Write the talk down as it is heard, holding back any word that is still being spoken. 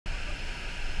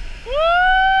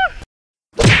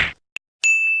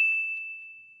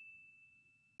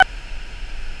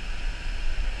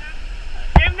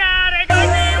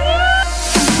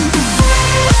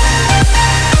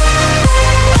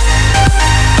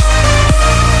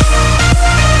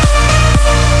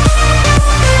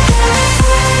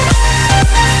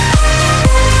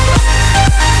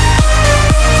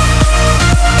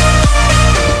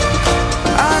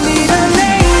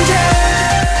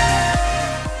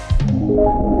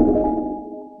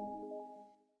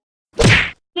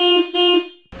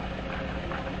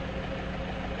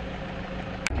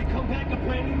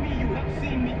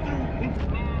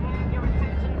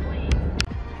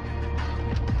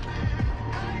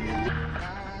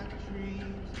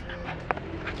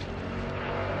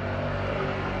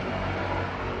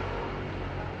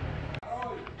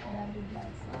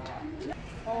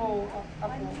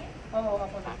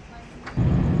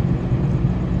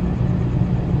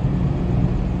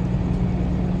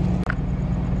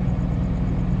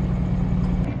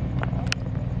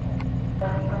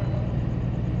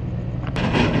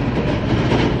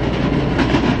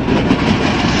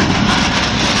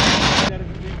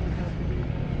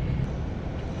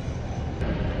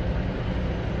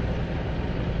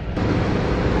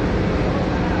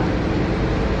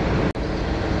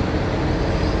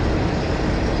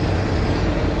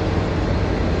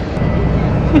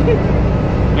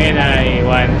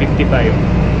1:55.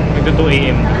 Magto 2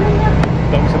 AM.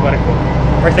 Ito ako sa barko.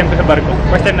 First time ko sa barko.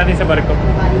 First time natin sa barko.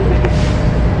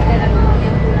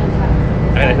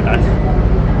 Okay na sa taas.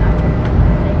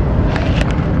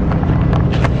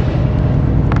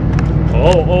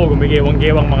 Oh,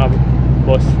 gumigewang-gewang mga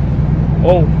boss.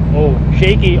 Oh,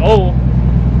 shaky. Oh,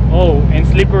 and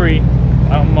slippery.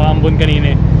 Ang mga ambon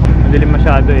kanina eh. Madilim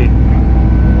masyado eh.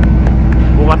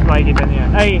 Bukas makikita niya.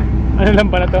 Ay, ano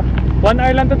lang pala to? 1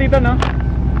 hour lang to dito, no?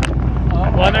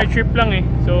 1 hour trip lang eh.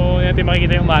 So, natin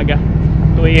makikita yung umaga.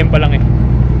 2 AM pa lang eh.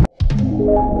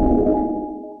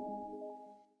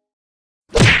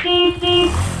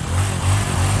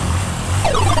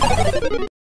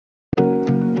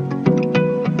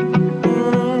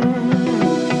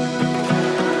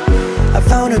 I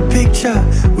found a picture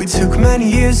we took many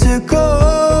years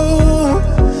ago,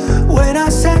 when I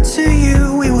said to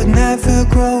you we would never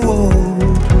grow old.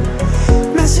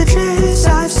 Messages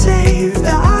I've saved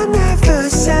that I never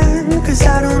send, cause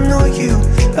I don't know you,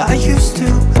 but I used to.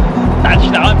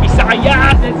 Touchdown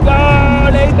Visayas! Let's go!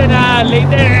 Later na!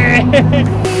 Later!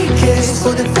 Kissed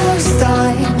for the first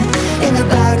time in the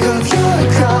back of your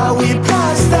car. We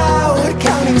passed out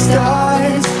counting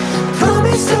stars.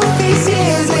 Promised all these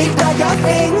years we'd pack our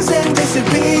things and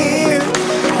disappear.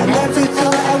 I never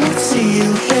thought I would see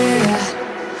you here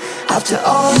after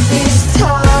all this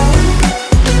time.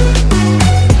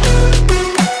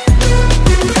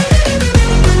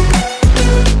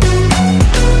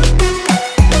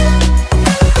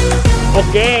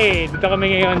 Okay, dito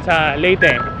kami ngayon sa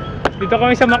Leyte. Dito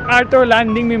kami sa MacArthur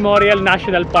Landing Memorial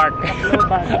National Park.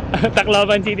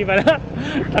 Tacloban City pala.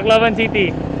 Tacloban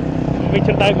City.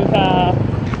 Picture tayo dun sa...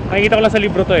 Nakikita ko lang sa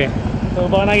libro to eh. So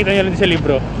baka nakikita nyo lang sa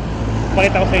libro.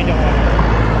 Pakita ko sa inyo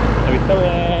kung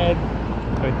tawid.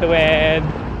 Tawid.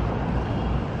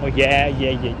 Oh yeah.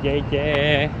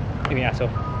 Ito yung aso.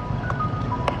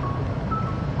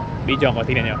 Video ko,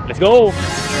 tingnan nyo. Let's go!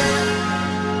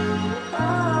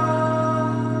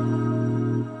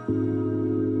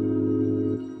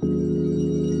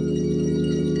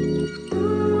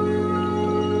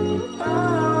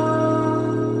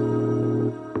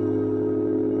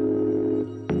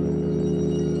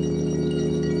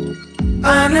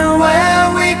 I know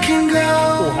where we can go.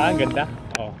 Ang ganda.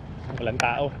 Oh, walang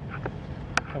tao.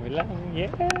 Kami lang. Yes.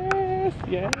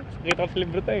 Kita ko sa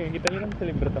libro to eh. Kita nyo lang sa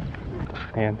libro to.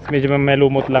 Ayan. Medyo may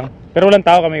lumot lang. Pero walang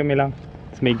tao, kami lang.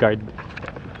 Tapos may guard.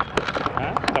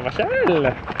 Ha?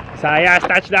 Kapasyal. Visayas,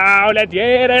 touchdown. Let's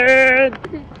get it.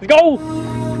 Let's go!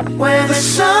 Where the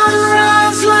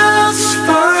sunrise lasts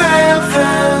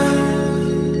forever,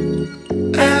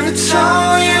 and it's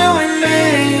all you and me.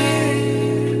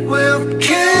 We'll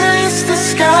kiss the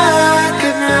sky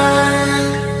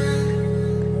goodnight.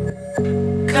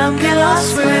 Come get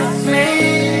lost with me.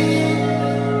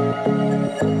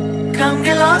 Come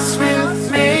get lost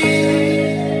with me.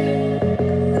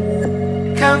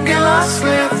 Come get lost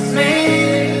with me.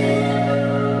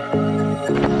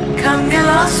 Come get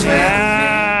lost with me.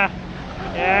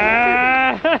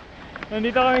 Yeah!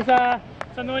 Nandito kami sa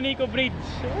San Juanico Bridge.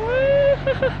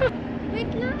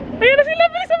 Wait lang. Ayun na sila,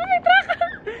 bilis sa mga truck!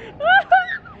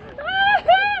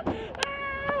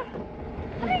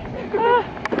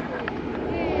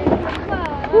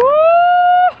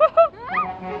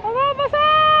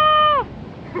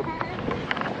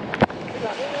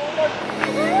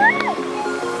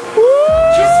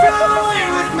 Just run away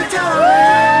with me,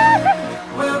 darling.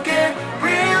 We'll get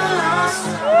real lost.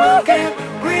 We'll get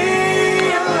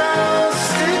real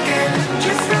lost again.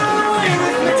 Just run away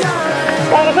with me, darling.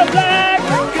 Para sa flag!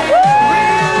 We'll get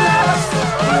real lost.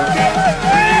 We'll get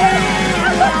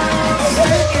real lost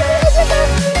again.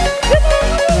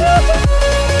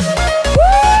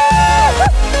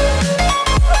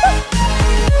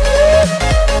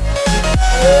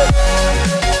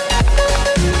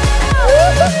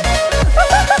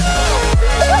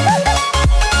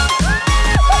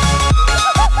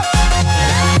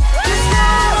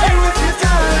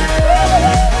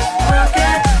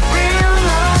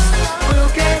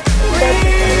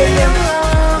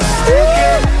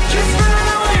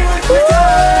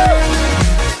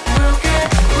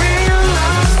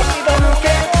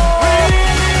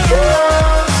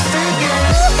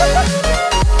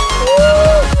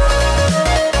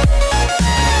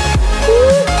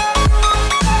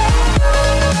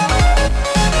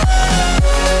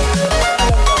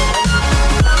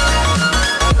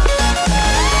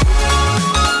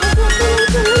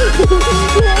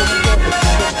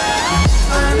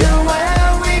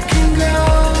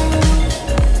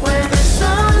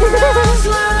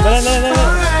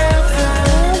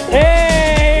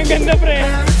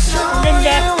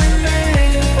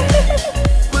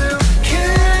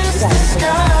 Ah,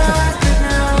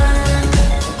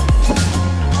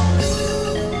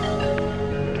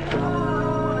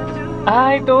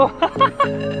 ito!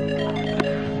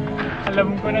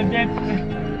 Alam ko na dyan.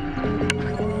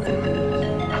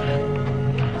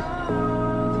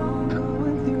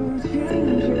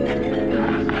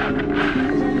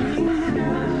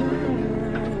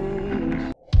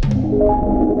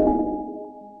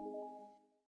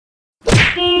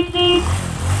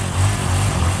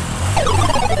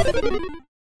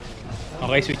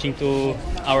 Okay, switching to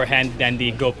our hand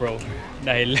dandy GoPro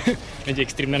dahil medyo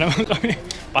extreme na naman kami.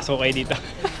 Pasok kayo dito.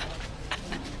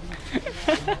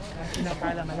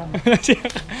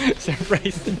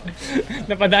 Surprise.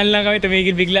 Napadaan lang kami,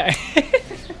 tumigil bigla.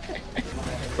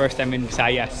 First time in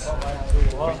Visayas.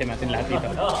 First time natin lahat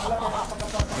dito.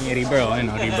 Yung river, oh,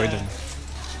 ano, river dun.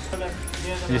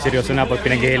 Hindi seryoso na pag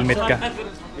pinag-helmet ka.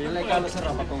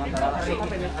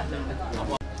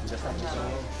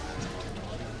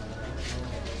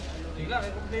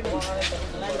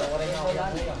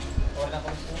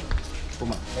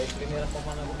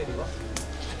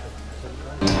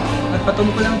 At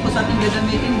patungo lang po sa ating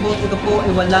gagamitin boat, ito po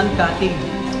ay walang cutting.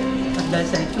 At dahil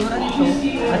sa itsura nito,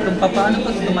 at kung paano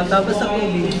pag tumatapos sa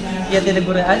tubig,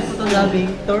 i-deliberaan po ito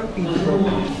namin Torpedo.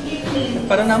 At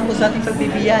para naman po sa ating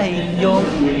pagbibiyahe, yung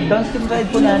downstream ride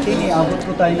po natin, iabot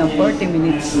po tayo ng 40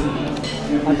 minutes.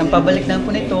 At ang pabalik naman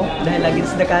po nito, dahil laging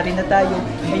sa Dakari na tayo,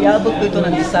 ay iabot po ito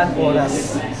ng 1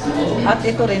 oras. At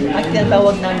ito rin ang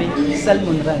tinatawag namin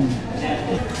Salmon Run.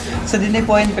 Sa dinay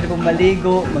po ayun, pwede pong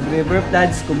maligo, mag-river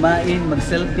floods, kumain,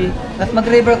 mag-selfie, at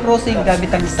mag-river crossing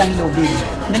gamit ang isang lubid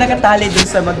na nakatali dun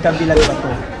sa magkabilang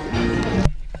bato.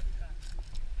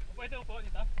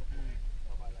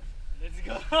 Let's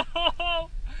go!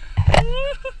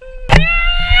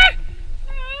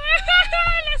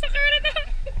 Nasa camera na!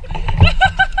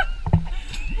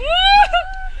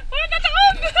 Oh,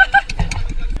 nataon!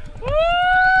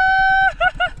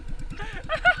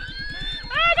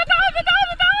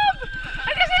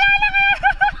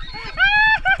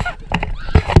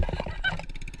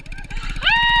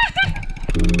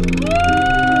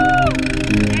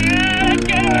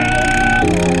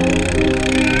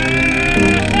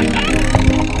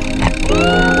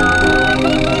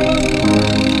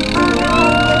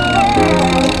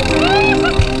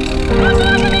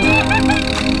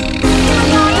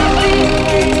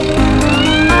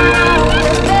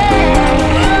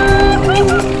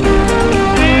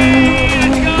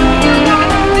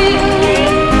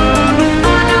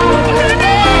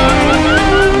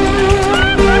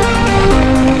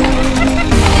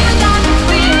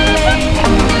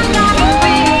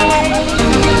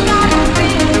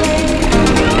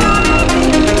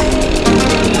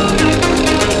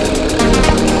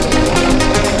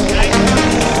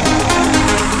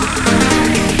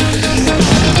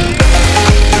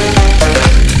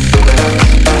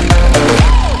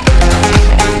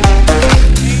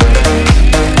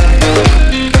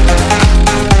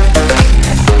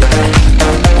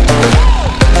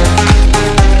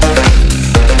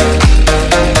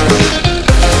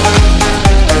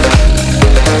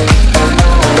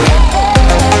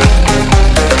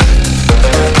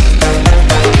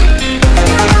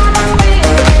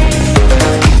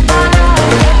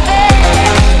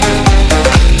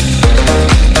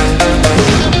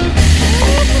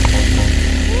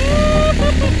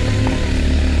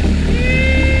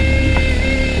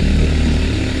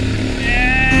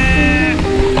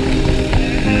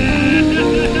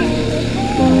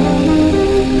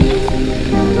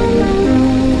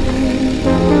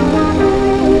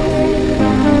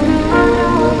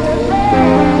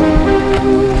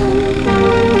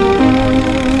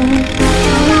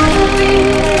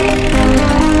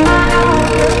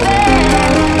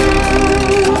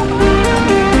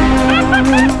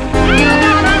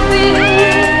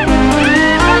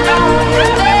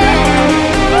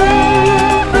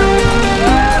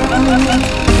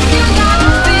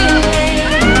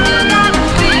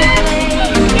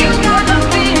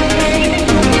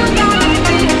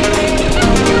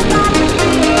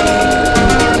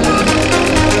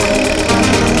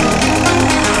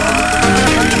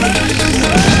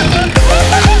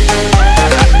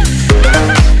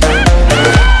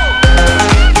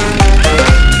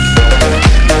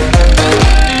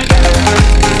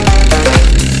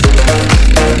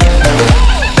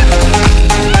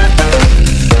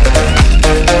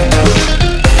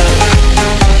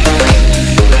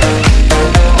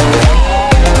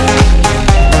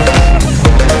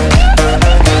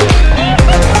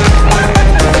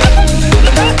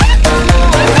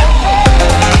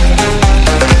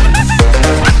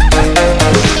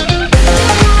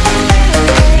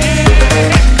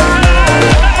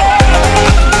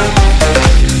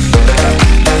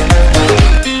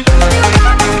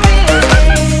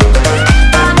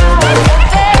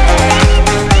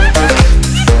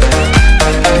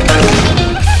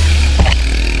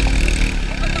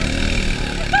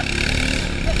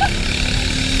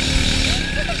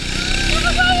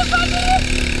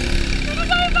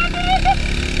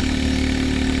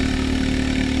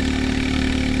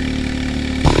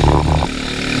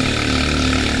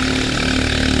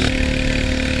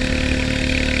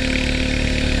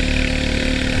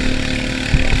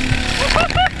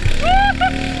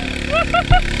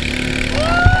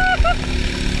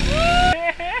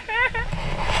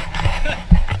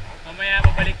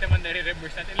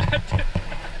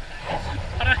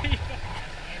 Parang iyo.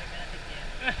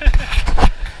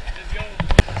 Let's go.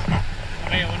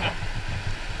 Okay, una.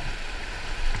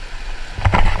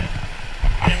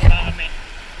 Kaya wala kami.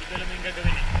 Dito lang yung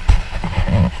gagawin eh.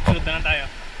 Sunod na lang tayo.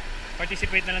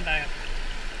 Participate na lang tayo.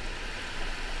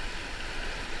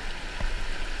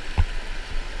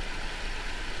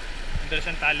 Dalas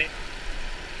ang tali.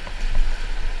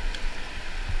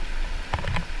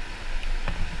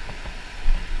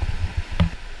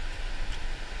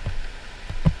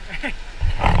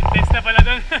 Intense na pala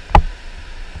doon.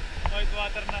 White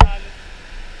water na halos.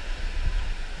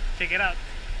 Check it out.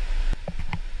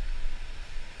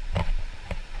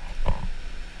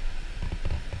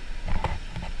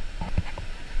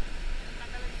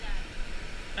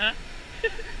 Ha?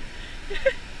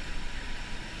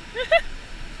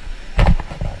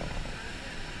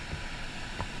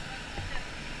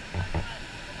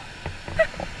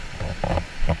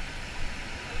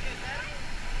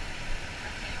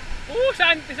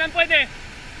 Saan pwede?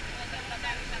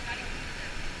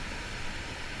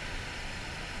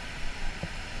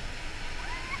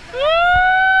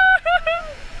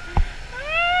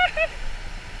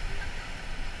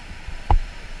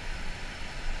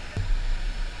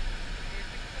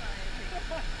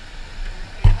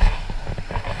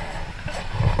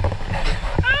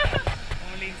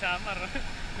 Umuling Samar.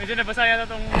 Medyo nabasa yata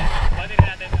itong battery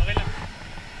natin. Okay lang.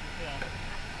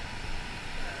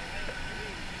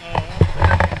 Oo.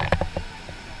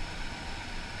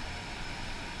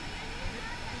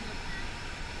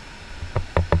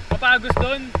 Papagos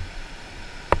doon.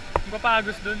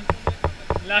 Papagos doon.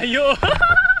 Layo.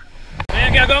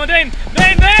 Ayan, gagawa mo, Dwayne!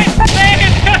 Dwayne! Dwayne! Dwayne!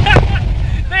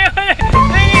 Dwayne! Dwayne!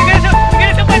 Ganyan sa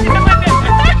pati sa pati!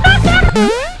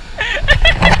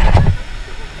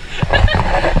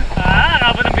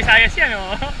 Kapot ng Visayas yan,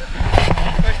 oh.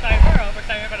 First timer, oh. First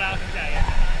timer para ako sa Visayas.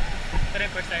 Ito rin,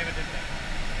 first timer din.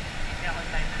 Kaya ako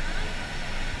timer.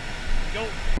 Go!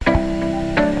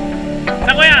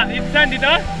 Saan kuya? Saan? Dito?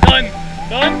 Doon?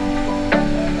 Doon?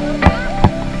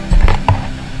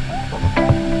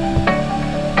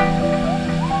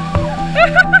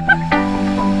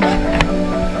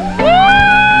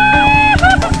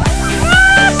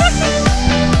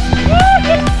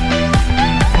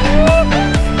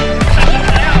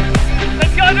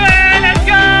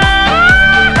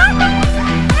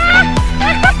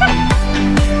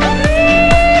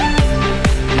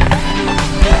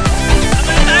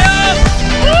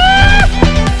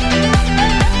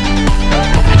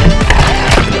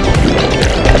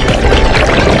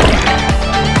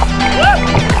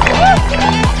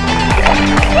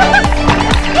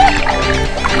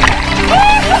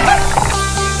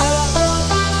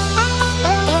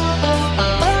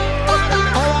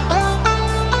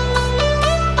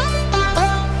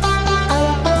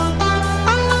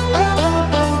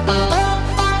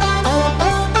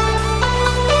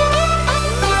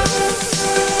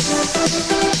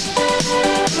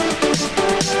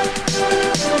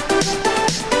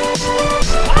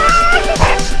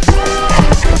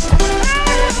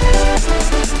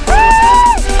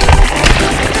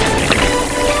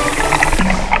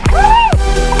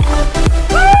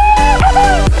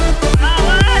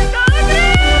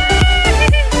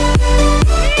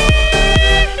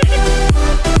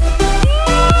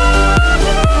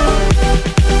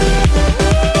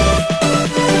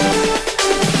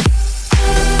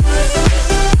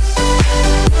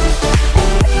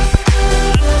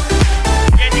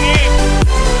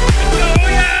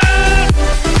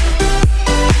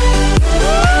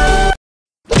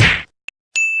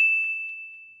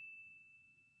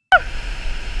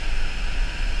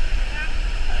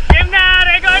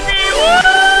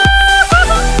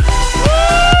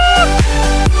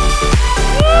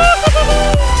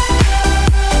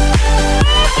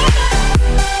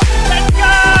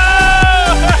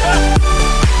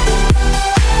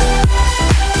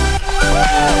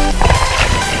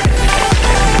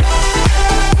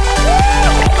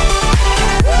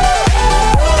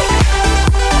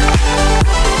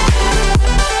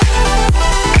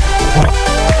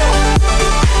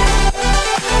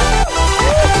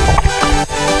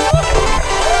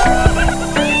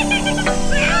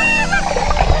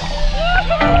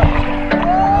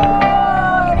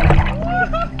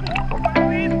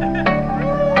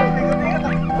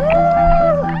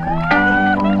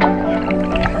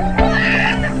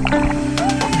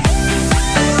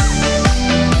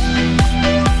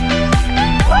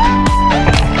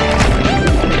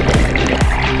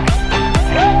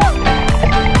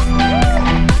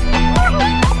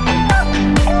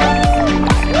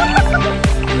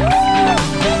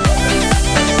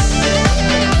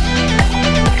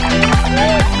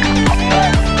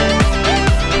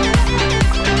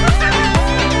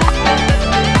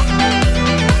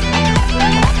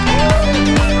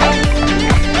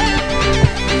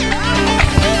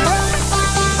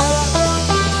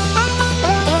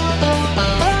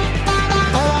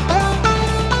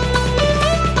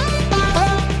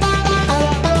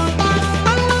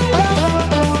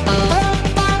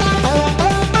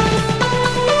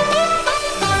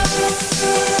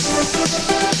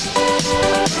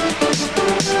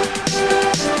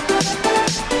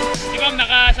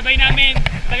 kasabay namin.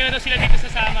 Tagal na daw sila dito sa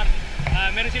Samar.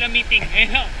 Meron silang meeting.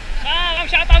 Ayun o. Ma'am,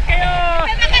 shoutout kayo!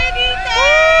 Saan na kayo dito?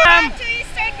 Ma'am! To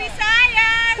Eastern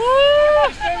Visayas! Woo!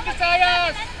 Eastern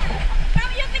Visayas! From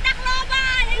UP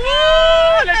Tacloban!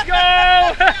 Woo! Let's go!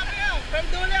 From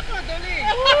Dole ako, Dole.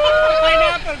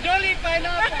 Pineapple! Jolly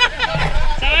Pineapple!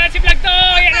 Sama si Vlog to!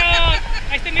 Yan o!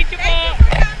 Nice to meet you po!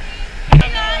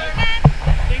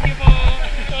 Thank you po!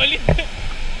 Solid!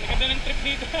 Maganda ng trip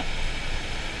dito.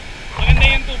 Maganda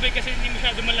yung tubig kasi hindi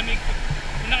masyado malamig.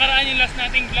 Yung nakaraan yung last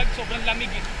nating vlog, sobrang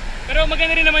lamig eh. Pero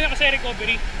maganda rin naman yung kasi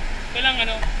recovery. Ito lang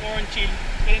ano, more on chill.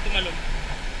 Pwede tumalog.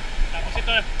 Tapos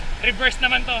ito, reverse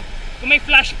naman to. Kung may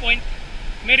flash point,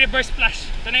 may reverse flash.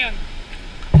 Ito na yun.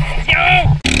 Let's go!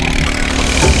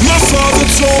 My father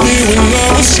told me when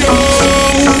I was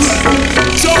young,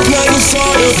 don't play with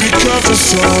fire, be careful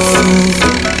son.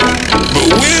 But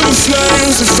we were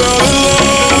flames and fell in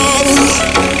love.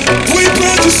 We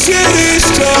burned the cities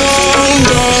down,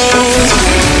 down.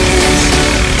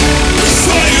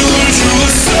 Before you learned you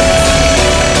were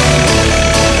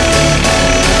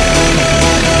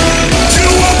you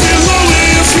won't be lonely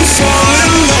if you fall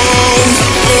in love.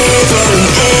 Over and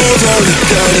over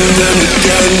again and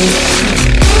again.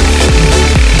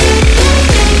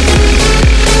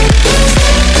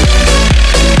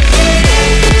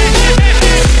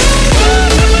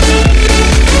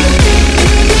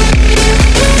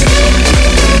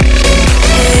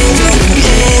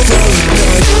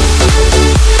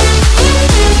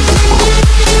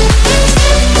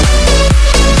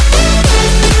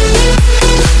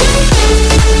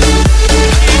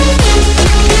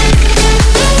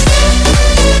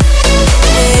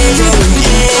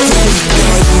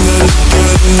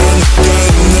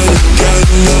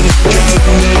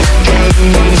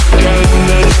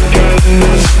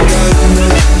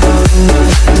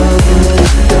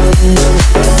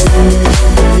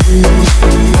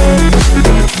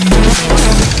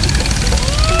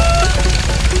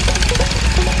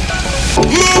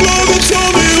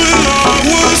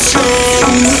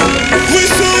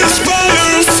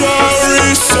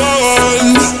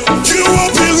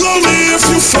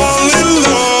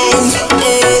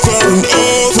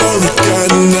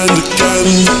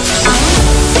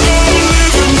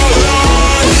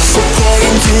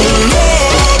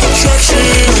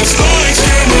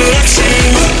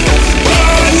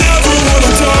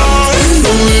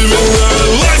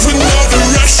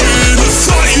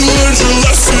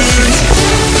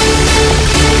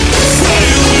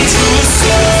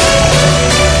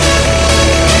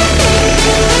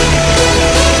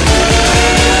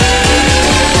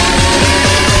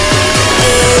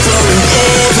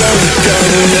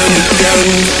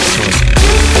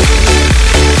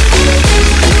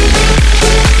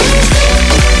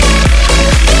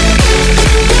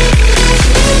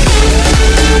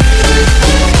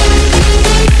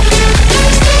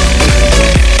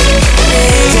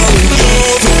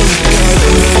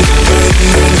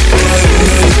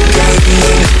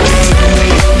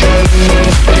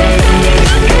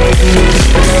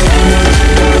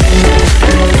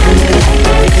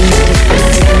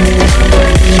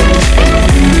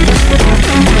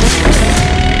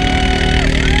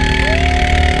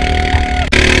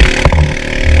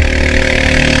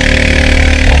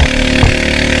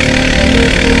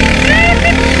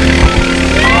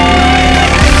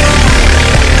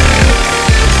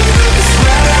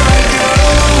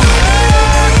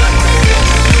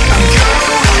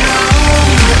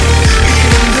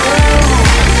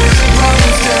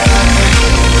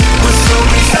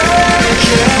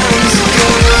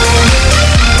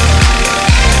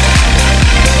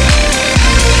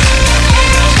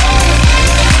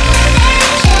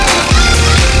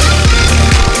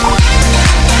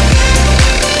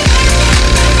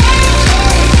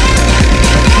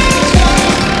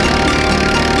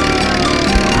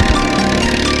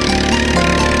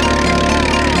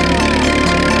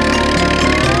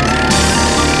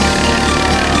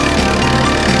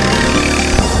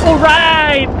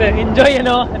 Enjoy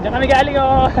ano, nandiyan kami galing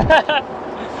oh.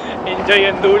 Enjoy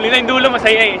yung dulo. Yung dulo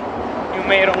masaya eh. Yung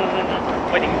mayroong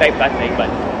pwedeng dive-ban.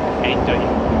 Enjoy.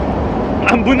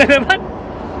 Ambo na naman.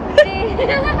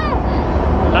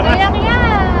 Lakas.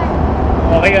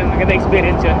 Okay yun, maganda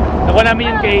experience yun. Nakuha namin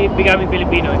yun kay Becoming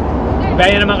Filipino.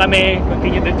 Kaya naman kami,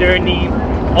 continue the journey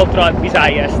all throughout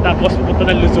Visayas. Tapos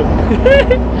pupunta ng Luzon.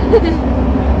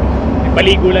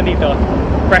 Paligo lang dito.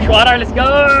 Fresh water, let's go!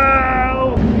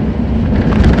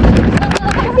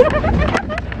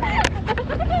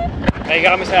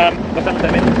 Kaya kami sa Batang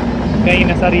Damit. Kaya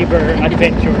nasa River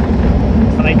Adventure.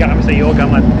 Sakay ka kami sa yoga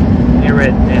mat ni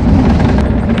Red. Yan.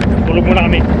 Tulog muna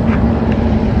kami.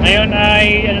 Ngayon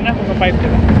ay, ano na, kung 5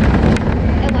 diba?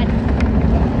 Ewan.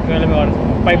 ko alam yung oras.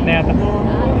 5 na yata.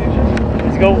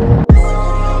 Let's go!